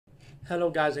Hello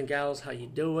guys and gals, how you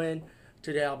doing?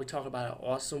 Today I'll be talking about an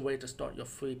awesome way to start your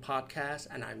free podcast,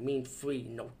 and I mean free,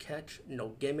 no catch, no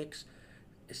gimmicks.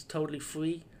 It's totally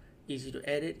free, easy to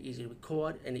edit, easy to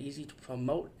record, and easy to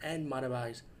promote and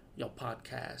monetize your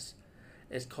podcast.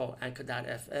 It's called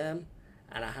Anchor.fm,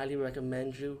 and I highly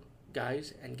recommend you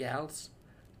guys and gals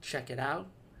check it out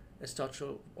and start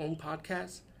your own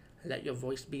podcast and let your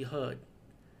voice be heard.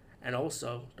 And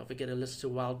also, don't forget to listen to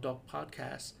Wild Dog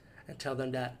Podcast and tell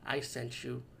them that I sent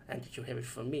you and that you hear it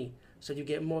from me. So you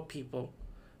get more people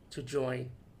to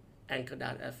join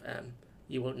Anchor.fm.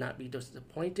 You will not be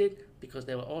disappointed because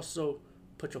they will also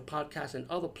put your podcast in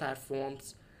other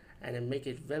platforms and then make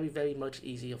it very, very much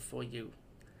easier for you.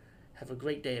 Have a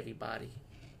great day, everybody.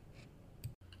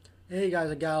 Hey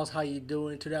guys and gals, how you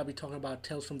doing? Today I'll be talking about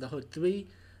Tales from the Hood 3.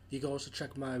 You can also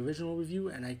check my original review,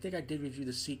 and I think I did review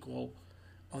the sequel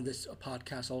on this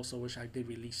podcast also, which I did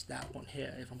release that one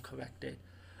here, if I'm corrected.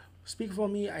 Speaking for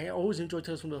me, I always enjoyed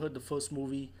Tales from the Hood, the first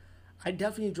movie. I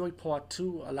definitely enjoyed part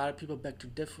 2. A lot of people beg to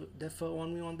differ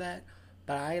on me on that,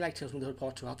 but I like Tales from the Hood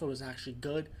part 2. I thought it was actually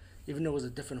good, even though it was a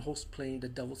different host playing the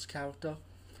devil's character.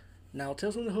 Now,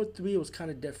 Tales from the Hood 3 was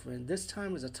kind of different. This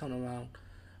time is a turnaround.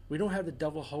 We don't have the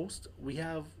devil host. We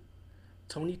have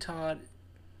Tony Todd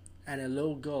and a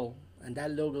little girl, and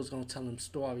that little girl's going to tell him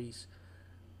stories,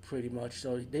 pretty much.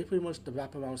 So they pretty much the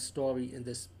wraparound story in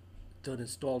this third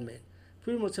installment.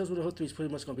 Pretty much Tales from the Hood 3 is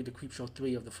pretty much going to be the Creepshow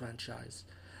 3 of the franchise.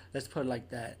 Let's put it like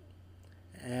that.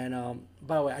 And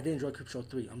by the way, I did enjoy Creepshow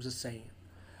 3. I'm just saying.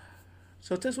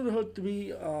 So Tales from the Hood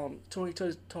 3, Tony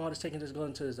Todd is taking this girl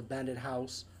into his abandoned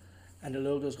house, and the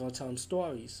little girl's going to tell him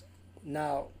stories.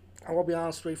 Now, I will be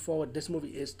honest, straightforward, this movie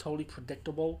is totally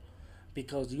predictable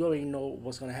because you already know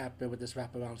what's going to happen with this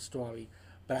wraparound story.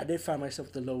 But I did find myself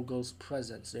with the little girl's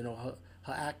presence. You know,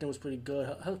 her acting was pretty good.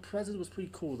 Her presence was pretty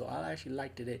cool, though. I actually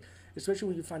liked it. Especially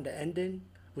when you find the ending,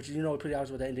 which you know pretty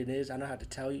obvious what the ending is. I don't have to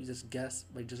tell you, just guess,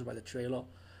 but just by the trailer.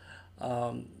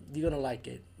 You're going to like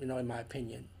it, you know, in my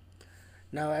opinion.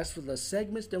 Now, as for the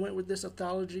segments that went with this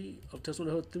anthology of Tales from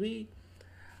the Hood 3,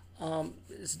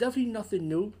 it's definitely nothing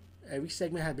new. Every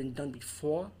segment had been done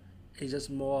before. It's just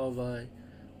more of a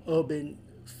urban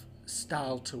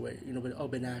style to it, you know, with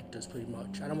urban actors pretty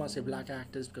much. I don't want to say black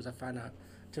actors because I find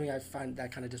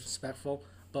that kind of disrespectful,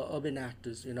 but urban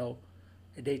actors, you know,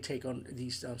 they take on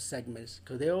these segments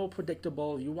because they're all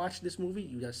predictable. You watch this movie,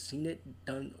 you have seen it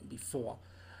done before,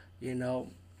 you know.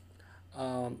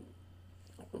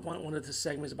 One of the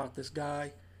segments about this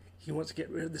guy, he wants to get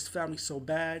rid of this family so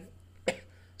bad,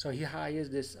 so he hires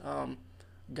this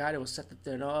guy that will set the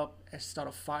thing up and start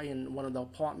a fire in one of the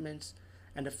apartments,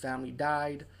 and the family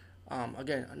died.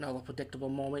 Again, another predictable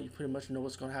moment. You pretty much know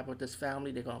what's going to happen with this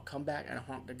family. They're going to come back and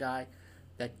haunt the guy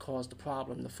that caused the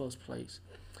problem in the first place.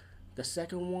 The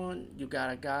second one, you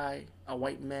got a guy, a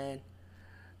white man,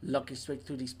 looking straight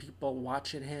through these people,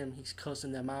 watching him. He's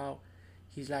cursing them out.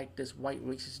 He's like this white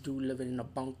racist dude living in a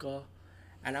bunker.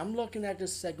 And I'm looking at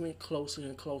this segment closely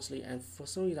and closely, and for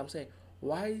some reason I'm saying,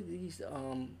 why these,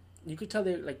 you could tell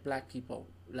they're like black people,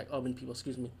 like urban people,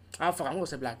 excuse me. I'm going to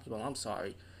say black people, I'm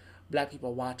sorry. Black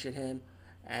people watching him,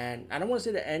 and I don't want to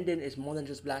say the ending is more than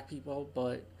just black people,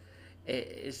 but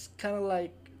it's kind of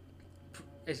like,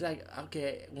 it's like,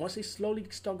 okay, once they slowly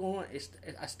start going,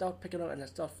 I start picking up and I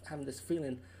start having this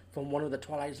feeling from one of the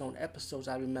Twilight Zone episodes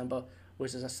I remember,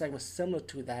 which is a segment similar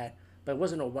to that, but it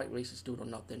wasn't a white racist dude or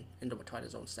nothing in the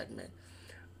Twilight Zone segment.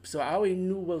 So I already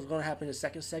knew what was going to happen in the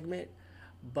second segment,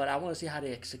 but I want to see how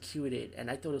they execute it, and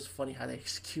I thought it was funny how they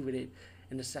executed it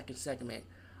in the second segment.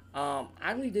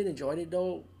 I really did enjoy it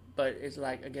though, but it's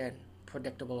like, again,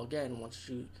 predictable again. Once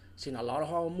you've seen a lot of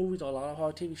horror movies or a lot of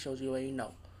horror TV shows, you already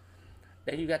know.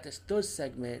 Then you got this third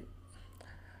segment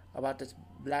about this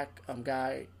black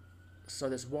guy, so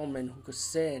this woman who could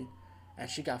sin, and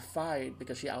she got fired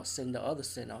because she out-sinned the other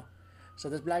sinner. So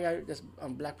this black guy, this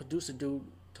black producer dude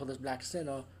told this black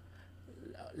sinner,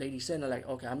 lady sinner, like,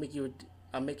 okay, I'll make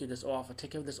you this offer.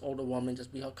 Take care of this older woman,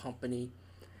 just be her company.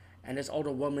 And this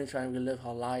older woman trying to relive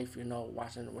her life, you know,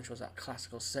 watching, which was a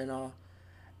classical sinner,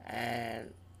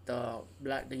 and the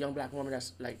young black woman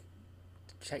that's like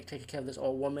taking care of this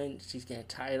old woman, she's getting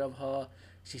tired of her.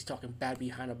 She's talking bad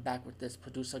behind her back with this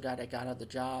producer guy that got her the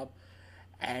job.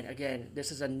 And again,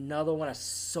 this is another one that's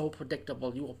so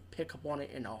predictable. You will pick up on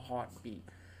it in a heartbeat,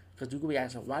 because you could be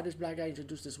asking, why does black guy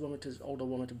introduce this woman to this older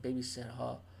woman to babysit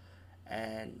her,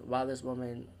 and why this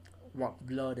woman want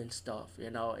blood and stuff. You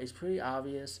know, it's pretty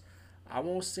obvious. I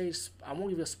won't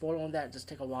give you a spoiler on that. Just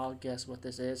take a wild guess what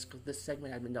this is, because this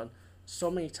segment has been done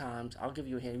so many times. I'll give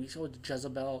you a hint. We saw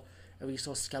Jezebel, and we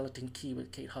saw Skeleton Key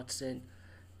with Kate Hudson.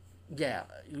 Yeah,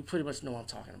 you pretty much know what I'm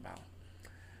talking about.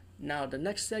 Now the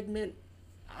next segment,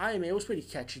 I mean, it was pretty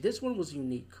catchy. This one was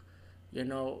unique,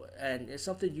 and it's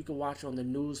something you can watch on the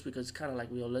news because it's kind of like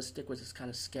realistic, which is kind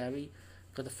of scary.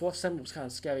 Because the fourth segment was kind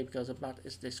of scary because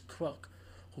it's this crook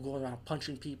who goes around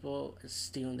punching people and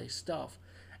stealing their stuff.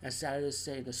 And sadly to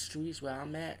say, the streets where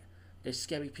I'm at, there's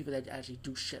scary people that actually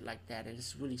do shit like that, and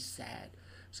it's really sad.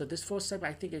 So this fourth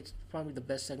segment, I think it's probably the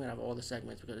best segment of all the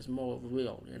segments because it's more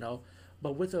real,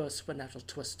 but with a supernatural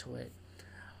twist to it.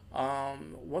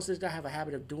 Once this guy have a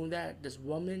habit of doing that, this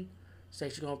woman say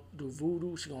she's gonna do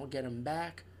voodoo, she's gonna get him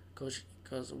back, cause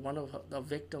one of the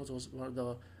victims was one of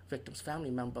the victim's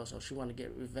family members, so she want to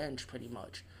get revenge pretty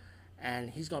much, and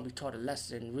he's gonna be taught a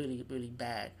lesson really really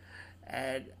bad,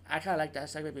 and I kind of like that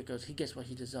segment because he gets what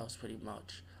he deserves pretty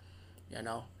much, you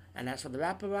know. And as for the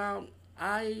wraparound,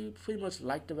 I pretty much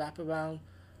like the wraparound.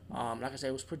 Like I said,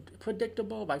 it was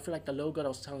predictable, but I feel like the logo that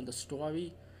was telling the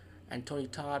story, and Tony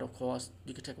Todd, of course,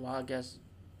 you could take a wild guess.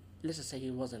 Let's just say he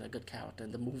wasn't a good character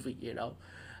in the movie,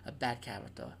 a bad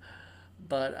character.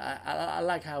 But I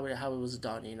like how it was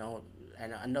done,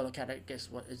 and another character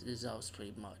gets what it deserves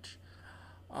pretty much.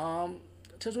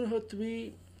 Tales from the Hood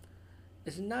 3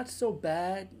 is not so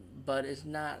bad, but it's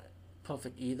not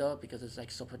perfect either because it's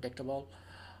like so predictable.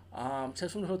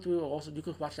 Tales from the Hood 3 also, you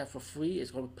could watch that for free.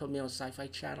 It's going to put me on Sci-Fi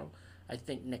Channel, I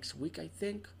think, next week, I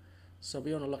think. So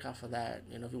be on the lookout for that,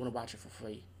 if you want to watch it for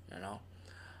free.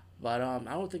 But I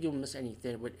don't think you'll miss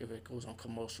anything if it goes on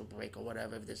commercial break or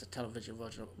whatever. If there's a television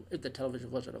version, if the television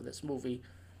version of this movie,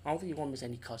 I don't think you're gonna miss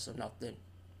any cuts or nothing.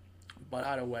 But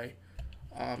either way,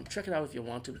 check it out if you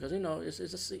want to because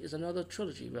it's another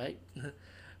trilogy, right?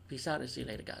 Peace out and see you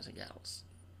later, guys and gals.